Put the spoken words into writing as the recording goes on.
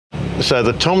So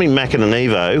the Tommi Makenin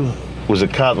EVO was a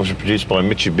car that was produced by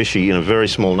Mitsubishi in a very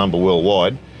small number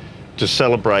worldwide to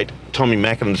celebrate Tommi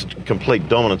Makenin's complete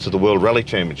dominance of the World Rally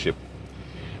Championship.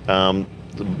 The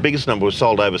biggest number was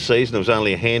sold overseas, and there was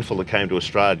only a handful that came to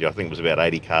Australia. I think it was about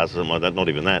 80 cars or something like that, not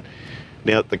even that.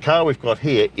 Now, the car we've got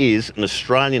here is an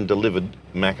Australian-delivered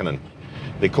Makenin.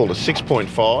 They're called a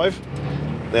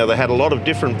 6.5. Now, they had a lot of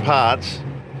different parts,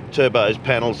 turbos,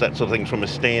 panels, that sort of thing, from a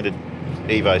standard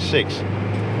EVO 6.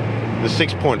 The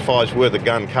 6.5s were the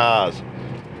gun cars.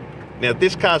 Now,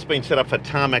 this car's been set up for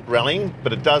tarmac rallying,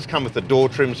 but it does come with the door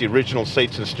trims, the original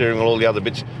seats and steering wheel, all the other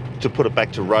bits to put it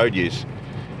back to road use.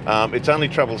 It's only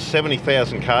travelled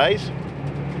 70,000 Ks,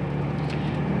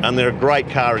 and they're a great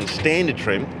car in standard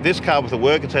trim. This car, with the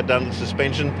work it's had done, the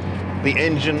suspension, the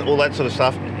engine, all that sort of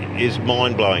stuff, is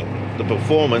mind-blowing. The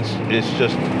performance is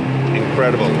just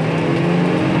incredible.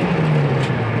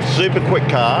 Super quick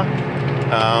car.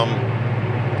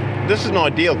 This is an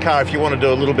ideal car if you want to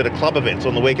do a little bit of club events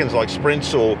on the weekends, like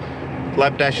sprints or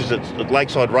lap dashes at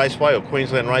Lakeside Raceway or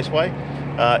Queensland Raceway.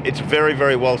 It's very,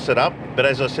 very well set up, but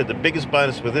as I said, the biggest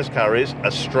bonus with this car is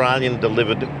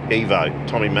Australian-delivered EVO,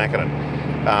 Tommi Makenin.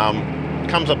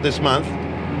 Comes up this month.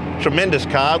 Tremendous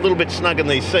car, a little bit snug in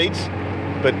these seats,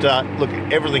 but look,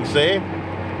 everything's there.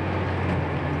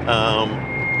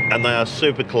 And they are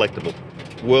super collectible,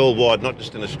 worldwide, not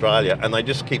just in Australia, and they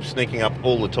just keep sneaking up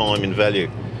all the time in value.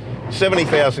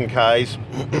 70,000 Ks,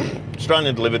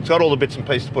 Australian delivered. It's got all the bits and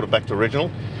pieces to put it back to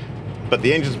original, but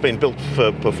the engine's been built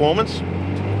for performance,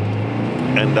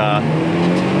 and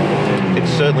it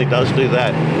certainly does do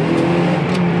that.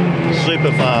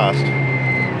 Super fast.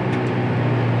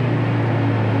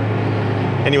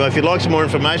 Anyway, if you'd like some more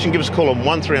information, give us a call on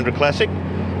 1300 Classic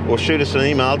or shoot us an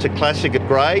email to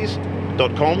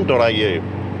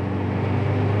classic@greys.com.au.